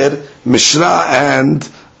osir mishra and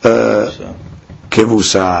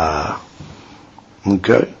kevusa.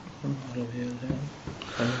 Okay.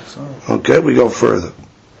 Okay, we go further.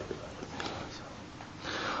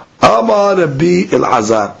 Amar Rabbi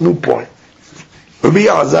El-Azar. New point. Rabbi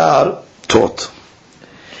El-Azar taught,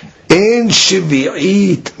 in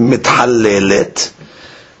shiviyit mithallelet,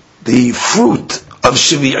 the fruit of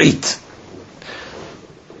shiviyit,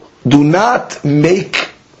 do not make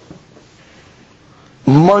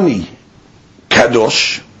money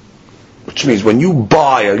kadosh, which means when you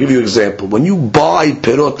buy, I'll give you an example, when you buy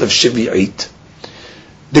perot of shiviyit,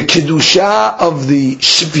 the kedusha of the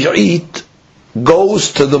shiviyit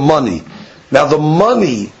goes to the money. Now the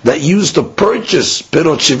money that used to purchase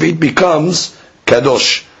perot shiviyit becomes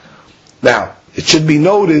kadosh. Now, it should be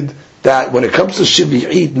noted that when it comes to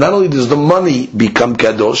shiviyit, not only does the money become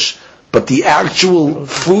kadosh, but the actual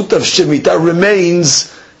fruit of Shemitah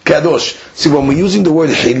remains kadosh. See, when we're using the word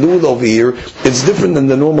hilul over here, it's different than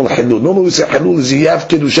the normal hilul. Normally we say hilul is you have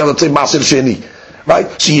kedusha, let's say maaser sheni.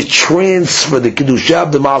 right? So you transfer the kedusha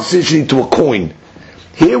of the Ma'aseh Sheni to a coin.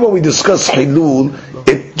 Here when we discuss Hilul,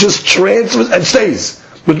 it just transfers and stays.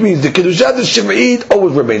 Which means the kedusha of the Shiv'it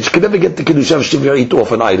always remains. You can never get the kedusha of Shiv'it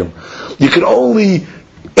off an item. You can only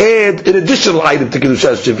add an additional item to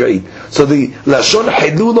kedusha of Shiv'it. So the Lashon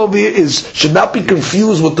Hilul over here should not be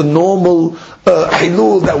confused with the normal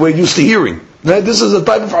Hilul that we're used to hearing. Right? This is a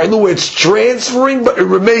type of Hilul where it's transferring but it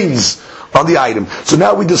remains on the item. So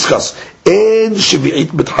now we discuss En Shiv'it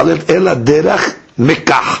B'thalel Ela Derech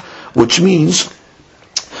Mekach, which means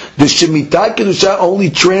the Shemitah Kedusha only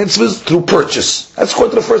transfers through purchase. That's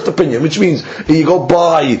according to the first opinion, which means you go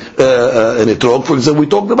buy an etrog, for example, we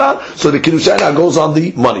talked about, so the Kedusha now goes on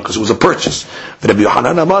the money, because it was a purchase. Rabbi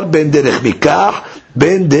Yochanan Amar ben derech mikach,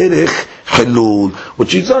 ben derech hilul.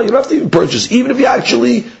 Which means, no, you don't have to even purchase, even if you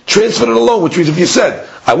actually transfer it alone, which means if you said,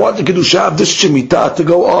 I want the Kedusha of this Shemitah to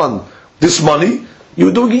go on this money, you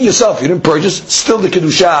were doing it yourself. You didn't purchase. Still, the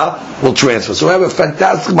kedusha will transfer. So we have a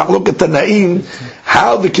fantastic machlok at Tanaim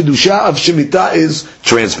how the kedusha of shemitah is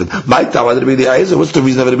transferred. What's the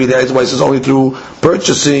reason of it? Why it says only through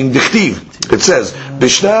purchasing? Dichtiv. It says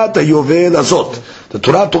Bishnat Yovel Azot. The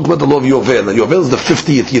Torah talks about the law of Yovel. And Yovel is the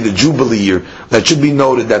 50th year, the Jubilee year. That should be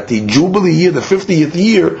noted that the Jubilee year, the 50th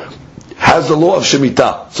year, has the law of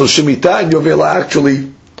shemitah. So shemitah and Yovel are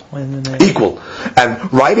actually equal.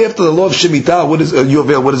 And right after the law of Shemitah, what is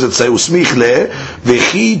Yovel? What does it say? Usmich le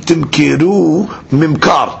v'chi timkiru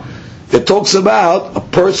mimkar. It talks about a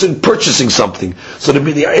person purchasing something. So the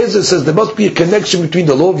B'nai says there must be a connection between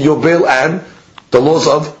the law of Yovel and the laws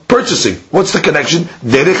of purchasing. What's the connection?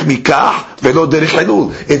 Derech mikah velo derech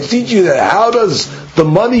hilul. It teaches you that how does the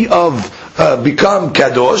money of become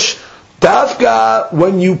kadosh? Dafka,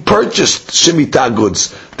 when you purchased Shemitah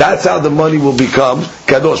goods, that's how the money will become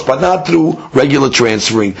kadosh, but not through regular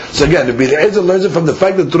transferring. So again, the B'nai learns it from the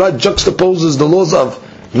fact that the Torah juxtaposes the laws of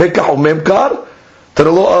Mekah or Memkar to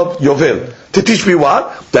the law of Yovel. To teach me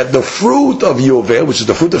what? That the fruit of Yovel, which is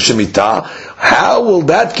the fruit of Shemitah, how will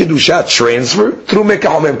that Kedusha transfer? Through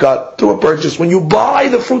Mekah or Memkar, through a purchase. When you buy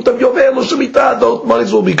the fruit of Yovel or Shemitah, those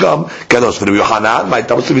monies will become kadosh. For the Yohanan,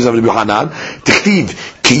 what's the reason of the Yohanan?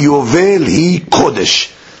 Tichtiv, ki Yovel hi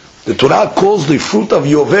kodesh. The Torah calls the fruit of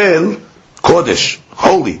Yovel kodesh,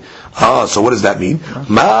 holy. So what does that mean?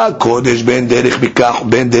 Ma kodesh ben derech mikach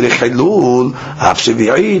ben derech hilul, af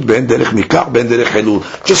shevi'it ben derech mikach ben derech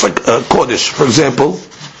hilul. Just like kodesh, for example,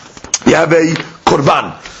 you have a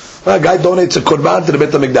korban. A guy donates a korban to the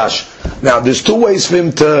Beit HaMikdash. Now, there's two ways for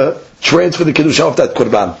him to transfer the kedusha of that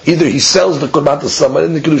korban. Either he sells the korban to someone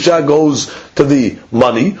and the kedusha goes to the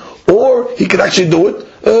money, or he can actually do it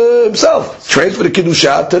himself. Transfer the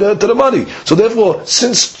kedusha to the money. So therefore,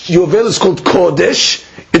 since Yovel is called kodesh,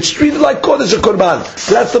 it's treated like kodesh or korban.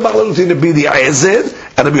 So that's the machlok between the B'nai Ezed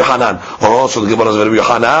and Rabbi Yochanan. So the Gemara says, Rabbi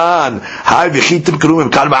Yochanan, hai v'chitim kerum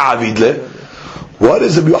imkar ma'avid le. What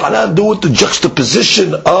does Rabbi Yochanan do with the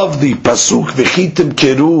juxtaposition of the pasuk v'chitim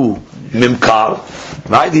keru mimkar?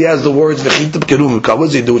 Right? He has the words v'chitim keru mimkar. What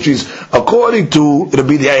does he do? Which is, according to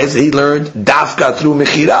Rabbi Ezed, he learned dafka through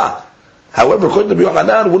mechira. However, according to Rabbi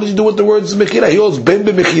Yochanan, what does he do with the words mechira? He goes ben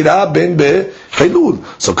be-mechira, ben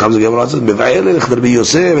be-chilul. So comes the Gemara and says, Meva'elech Rabbi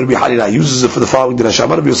Yosef, Rabbi Hanina, uses it for the following din Hashem,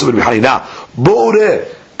 Rabbi Yosef, Rabbi Hanina. Bore,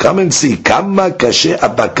 come and see, kama kashe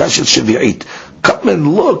abakash shevi'it. Come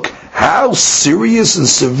and look how serious and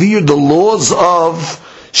severe the laws of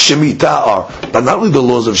Shemitah are. But not only the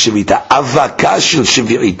laws of Shemitah, avakash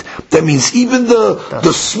shevi'it. That means even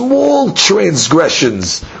the small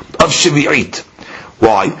transgressions of shevi'it.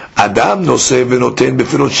 Why? Adam noseh v'noten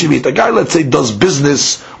befirot Shemitah. A guy, let's say, does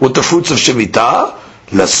business with the fruits of Shemitah.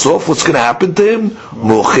 Lasof, what's going to happen to him?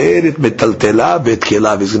 Mocheret metaltela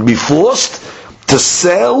v'etkela. He's going to be forced to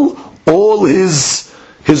sell all his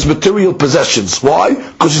material possessions. Why?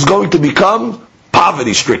 Because he's going to become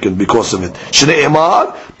poverty-stricken because of it.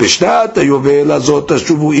 Shne'emar b'shnat Yovel azot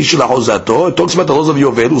tashuvu ish lachozato. It talks about the laws of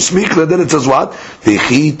Yovel. Usmik, and then it says what?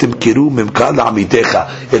 V'chi timkiru mimkar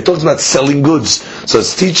la'amitecha. It talks about selling goods. So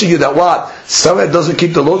it's teaching you that what? Someone that doesn't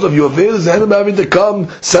keep the laws of Yovel is him having to come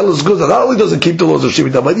sell his goods. And not only doesn't keep the laws of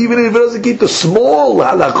Shemitah, but even if it doesn't keep the small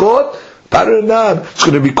halachot, it's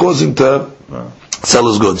going to be causing to sell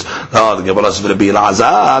his goods. The Gemara says, Rabbi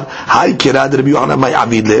Elazar, Hai Kirad Rabbi Yochanan Mai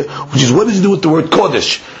Avidle, which is what does it do with the word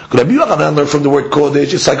Kodesh? Rabbi Yochanan learned from the word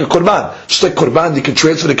Kodesh, it's like a Korban. Just like Korban, you can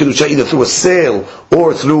transfer the Kedusha either through a sale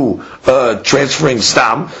or through transferring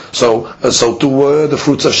Stam, so to the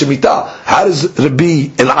fruits of Shemitah. How does Rabbi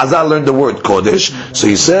Elazar learn the word Kodesh? So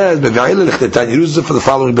he says, he uses it for the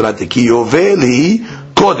following Berati, Ki Yovel hi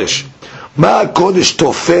Kodesh. Ma Kodesh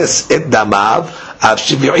tofes et damav, af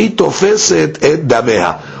shevi'it tofeset et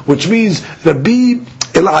dameha. which means Rabbi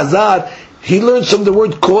Elazar, he learns from the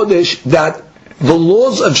word Kodesh that the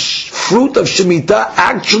laws of fruit of Shemitah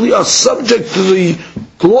actually are subject to the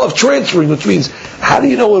law of transferring, which means, how do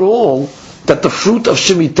you know at all that the fruit of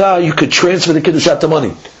Shemitah you could transfer the Kedusha to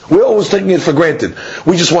money? We're always taking it for granted.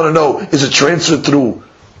 We just want to know, is it transferred through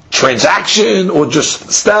transaction or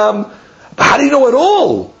just stam? How do you know at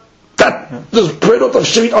all that the perot of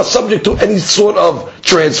Shemitah are subject to any sort of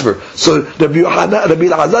transfer? So Rabbi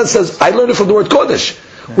Elazar says, I learned it from the word Kodesh,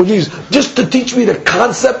 which is just to teach me the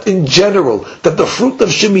concept in general, that the fruit of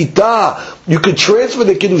Shemitah, you could transfer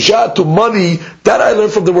the Kedusha to money. That I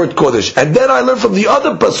learned from the word Kodesh. And then I learned from the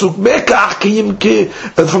other pasuk,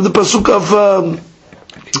 from the pasuk of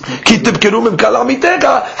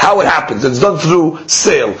how it happens. It's done through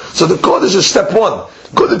sale. So the Kodesh is step one.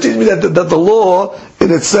 Kodesh teaches me that the law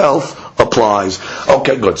in itself applies.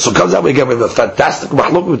 Okay, good. So comes out again, we have a fantastic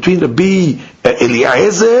mahlok between Rabbi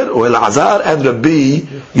Eliezer or Elazar and Rabbi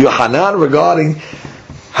Yohanan regarding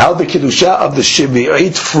how the Kedusha of the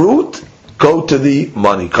Shemi'it fruit go to the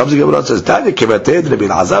money. Comes again and says, Tanya Kivated Rabbi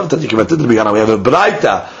Elazar, Tanya Kivated Rabbi Yohanan. We have a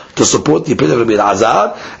braita to support the opinion of Rabbi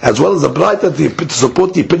Elazar, as well as a braita to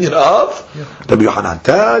support the opinion of Rabbi Yohanan.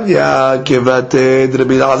 Tanya Kivated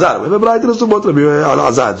Rabbi Elazar. We have a braita to support Rabbi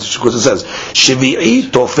Elazar, because it says, Shemi'it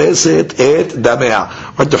tofeset et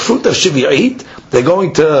damea. Right, the fruit of Shemi'it, they're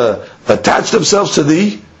going to attach themselves to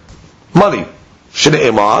the money.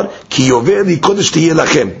 Shne'emar, ki yover li kodesh tiyeh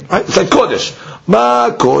lachem. Right, it's like kodesh. Ma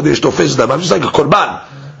kodesh tofeset damea. Just like a korban.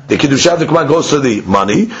 The Kedusha of the Korban goes to the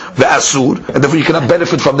money, the Asur, and therefore you cannot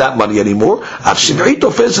benefit from that money anymore. The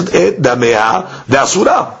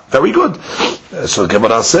Asura. Very good. So the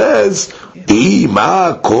Gemara says,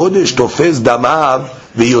 Ma kodesh tofes damav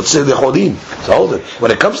v'yotze lechodim. So hold it.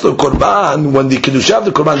 When it comes to the Korban, when the Kedusha of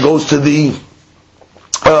the Korban goes to the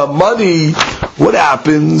money, what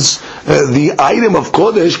happens? The item of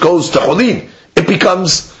kodesh goes to chodim. It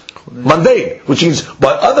becomes mundane, which means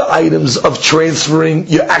by other items of transferring,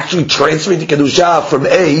 you're actually transferring the Kedusha from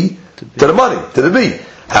A to the money, to the B.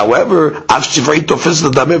 However, what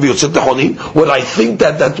I think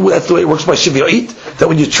that's the way it works by Shiv'it, that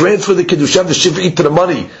when you transfer the Kedusha of the Shiv'it to the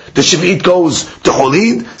money, the Shiv'it goes to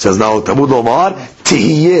Cholin. Says now, Talmud Omar,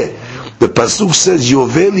 Tihiyeh. The Pasuk says,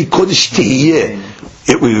 Yoveli Kodesh Tihiyeh.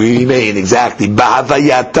 It will remain exactly.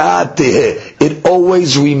 It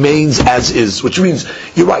always remains as is. Which means,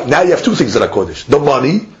 you're right, now you have two things that are Kodesh. The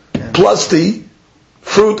money, plus the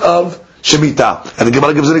fruit of Shemitah. And the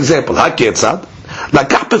Gemara gives an example. HaKetzad.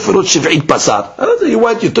 You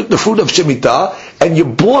went, you took the fruit of Shemitah, and you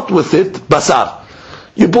bought with it basar.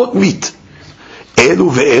 You bought meat.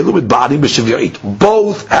 Both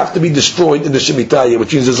have to be destroyed in the Shemitah,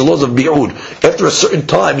 which means there's the laws of bi'ud. After a certain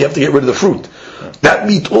time, you have to get rid of the fruit. That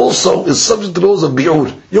meat also is subject to the laws of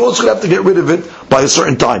bi'ud. You also have to get rid of it by a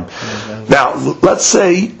certain time. Now, let's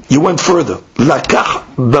say you went further. Lakach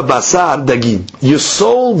babasar dagim. You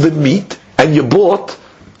sold the meat and you bought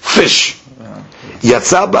fish.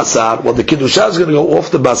 Yatsa basar. Well, the kedusha is going to go off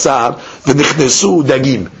the basar. V'nichnesu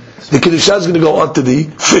dagim. The kedusha is going to go onto the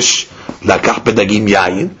fish. Lakach bedagim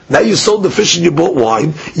yayin. Now you sold the fish and you bought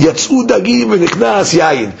wine. Yatsu dagim v'nichnas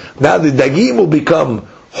yayin. Now the dagim will become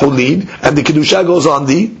Hulin, and the Kedusha goes on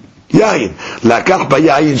the Yayin. Lakach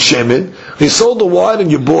bayayin shemen. He sold the wine and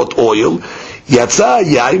you bought oil. Yatsa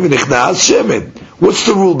yayin v'nichnas shemen. What's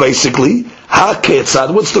the rule basically?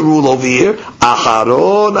 Ha-ketzad. What's the rule over here?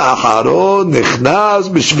 Acharon nichnas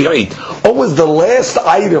b'shvi'it. Always the last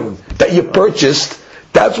item that you purchased,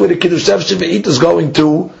 that's where the Kedusha of Shvi'it is going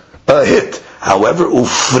to hit. However,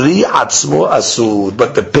 ufri atzmo asud.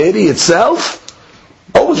 But the peri itself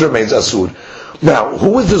always remains asud. Now,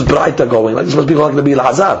 who is this braita going? Like this must be going to be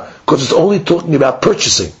Elazar, because it's only talking about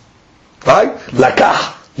purchasing, right?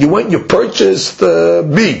 Lakach, you went, you purchased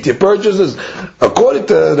meat. You purchased this. According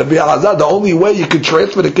to Rabbi Elazar, the only way you can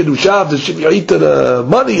transfer the kedusha of the shiv'it to the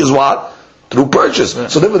money is what? Through purchase. Yeah.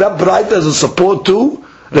 So therefore, that braita is a support to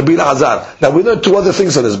Rabbi Elazar. Now we learned two other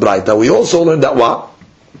things on this braita. We also learned that what?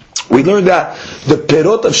 We learned that the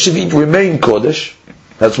perot of shiv'it remain kodesh.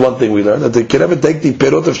 That's one thing we learned, that they can never take the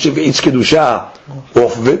perot of Shiv'it's Kedusha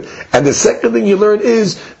off of it. And the second thing you learn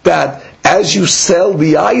is that as you sell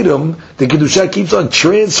the item, the Kedusha keeps on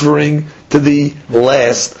transferring to the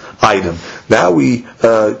last item. Now we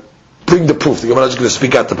bring the proof. The Gemara is going to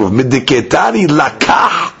speak out the proof. Midiketari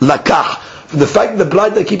lakach. The fact that the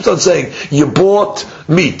Braita keeps on saying, you bought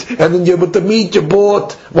meat, and then with the meat you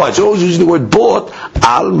bought, it's always using the word bought,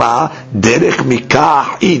 alma derech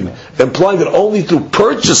mikahin, implying that only through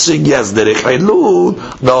purchasing, yes, derech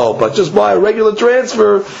elud, no, but just by a regular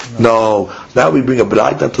transfer, no. Now we bring a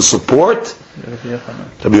Braita to support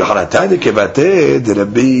Rabbi Yochanan. Tanya kevated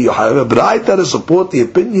Rabbi Yochanan. Braita to support the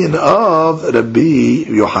opinion of Rabbi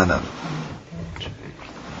Yochanan.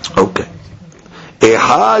 Okay.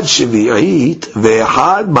 Ehad shvi'it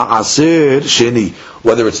ve'ehad ma'aser sheni.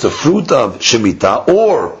 Whether it's the fruit of Shemitah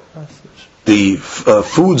or the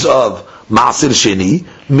foods of Ma'aser Sheni,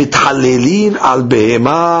 mithalelin al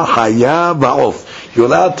behema haya va'of. You're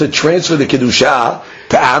allowed to transfer the kedusha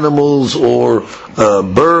to animals or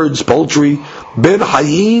birds, poultry, ben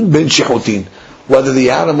hayin, ben shichotin. Whether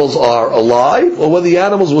the animals are alive or whether the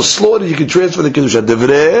animals were slaughtered, you can transfer the kedusha.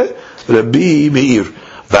 Devrei Rabbi Meir.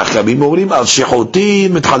 V'achabim omrim al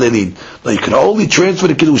shichotin mithalelin. Now you can only transfer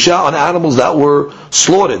the kedusha on animals that were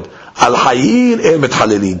slaughtered. Al hayin and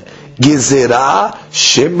mithalelin. Gezerah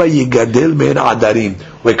shema yigadel men adarim.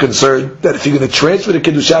 We're concerned that if you're going to transfer the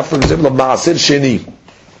kedusha, for example, of Ma'aser Sheni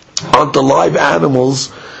onto live animals,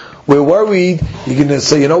 we're worried you're going to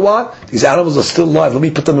say, you know what? These animals are still alive. Let me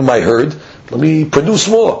put them in my herd. Let me produce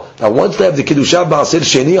more. Now, once they have the kedusha Ma'aser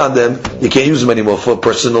Sheni on them, you can't use them anymore for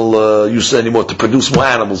personal use anymore to produce more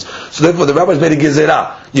animals. So therefore, the rabbis made a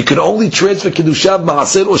gezerah. You can only transfer kedusha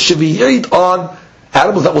Ma'aser or Shvi'it on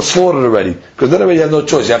animals that were slaughtered already, because then already you have no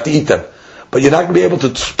choice, you have to eat them. But you're not going to be able to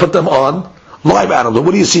put them on live animals.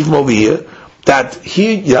 What do you see from over here? That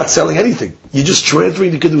here you're not selling anything. You're just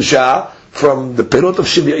transferring the kedusha from the perot of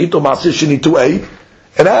Shvi'it or Ma'aser Sheni to an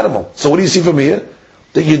animal. So what do you see from here?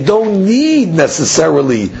 That you don't need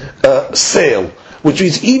necessarily a sale, which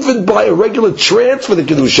means even by a regular transfer the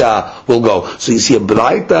kedusha will go. So you see a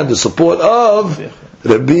braita and the support of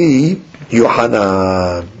Rabbi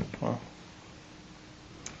Yochanan.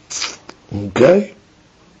 Okay.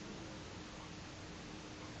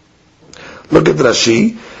 Look at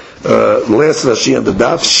Rashi. Last Rashi on the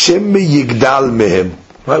daf. Shem yigdal mehem.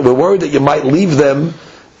 Right. We're worried that you might leave them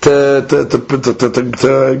to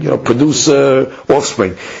produce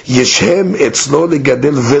offspring. Yeshem etzlo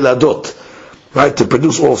legadel veladot. Right, to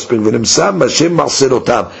produce offspring. V'nimsam Hashem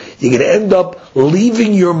ma'aserotam. You're going to end up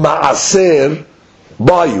leaving your ma'aser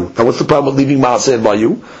by you. Now, what's the problem with leaving ma'aser by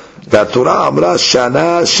you? That Torah amra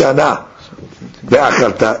shana.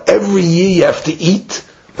 Every year you have to eat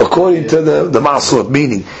according to the Ma'asot,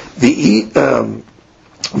 meaning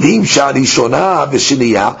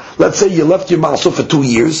let's say you left your Ma'asot for 2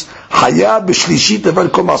 years, you have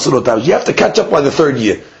to catch up by the third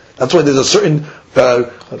year. That's why there's a certain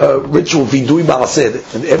ritual vidui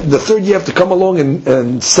Ma'aseh, and the third year you have to come along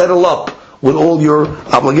and settle up with all your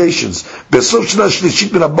obligations. You have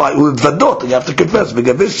to confess.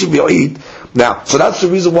 Now, so that's the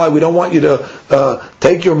reason why we don't want you to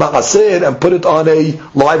take your ma'aseh and put it on a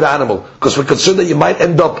live animal, because we're concerned that you might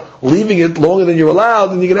end up leaving it longer than you're allowed,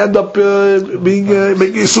 and you're going to end up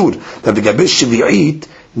making a suit.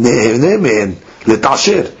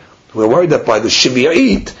 We're worried that by the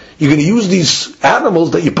shivi'it, you're going to use these animals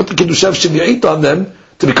that you put the kedusha shivi'it on them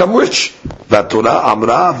to become rich. We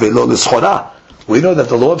know that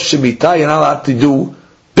the law of Shemitah, you're not allowed to do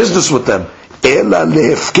business with them.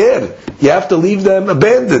 You have to leave them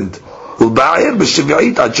abandoned. Which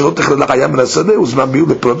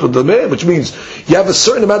means you have a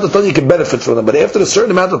certain amount of time you can benefit from them, but after a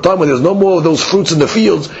certain amount of time when there's no more of those fruits in the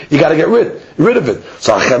fields, you got to get rid of it.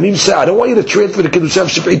 So Hachamim say, I don't want you to transfer the kedusha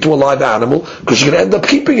shiv'it to a live animal, because you're going to end up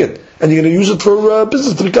keeping it, and you're going to use it for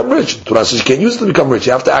business to become rich. Torah says you can't use it to become rich.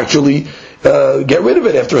 You have to actually get rid of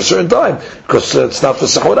it after a certain time, because it's not for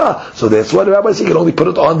sahurah. So that's why the rabbis say you can only put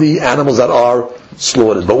it on the animals that are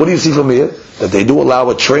slaughtered. But what do you see from here? That they do allow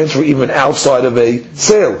a transfer even outside of a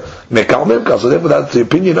sale. So therefore that's the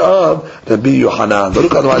opinion of Rabbi Yochanan.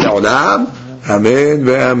 Amen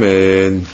ve'amen.